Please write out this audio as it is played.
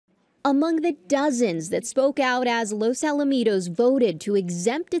Among the dozens that spoke out as Los Alamitos voted to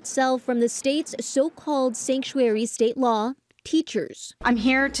exempt itself from the state's so-called sanctuary state law, teachers. I'm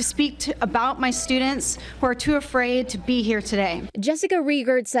here to speak about my students who are too afraid to be here today. Jessica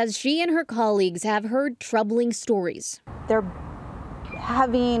Riegert says she and her colleagues have heard troubling stories. They're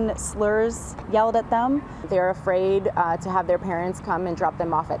having slurs yelled at them. They're afraid to have their parents come and drop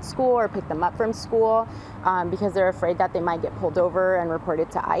them off at school or pick them up from school because they're afraid that they might get pulled over and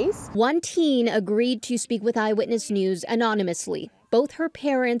reported to ICE. One teen agreed to speak with Eyewitness News anonymously. Both her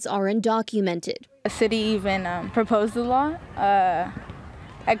parents are undocumented. The city even proposed the law.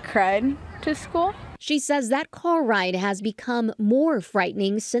 I cried to school. She says that car ride has become more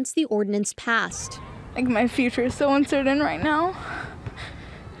frightening since the ordinance passed. Like, my future is so uncertain right now.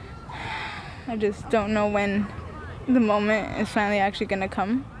 I just don't know when the moment is finally actually going to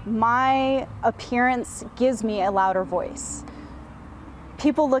come. My appearance gives me a louder voice.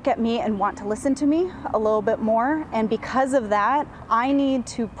 People look at me and want to listen to me a little bit more, and because of that, I need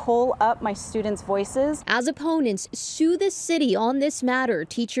to pull up my students' voices. As opponents sue the city on this matter,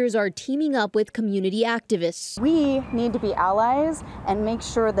 teachers are teaming up with community activists. We need to be allies and make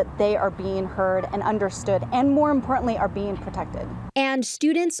sure that they are being heard and understood, and more importantly, are being protected. And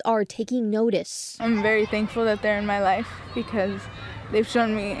students are taking notice. I'm very thankful that they're in my life because they've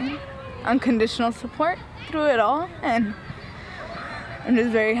shown me unconditional support through it all, and I'm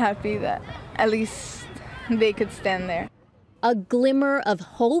just very happy that at least they could stand there. A glimmer of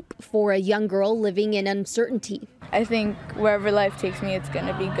hope for a young girl living in uncertainty. I think wherever life takes me, it's going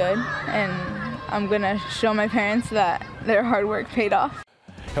to be good, and I'm going to show my parents that their hard work paid off.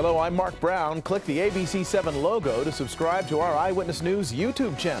 Hello, I'm Mark Brown. Click the ABC7 logo to subscribe to our Eyewitness News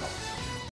YouTube channel.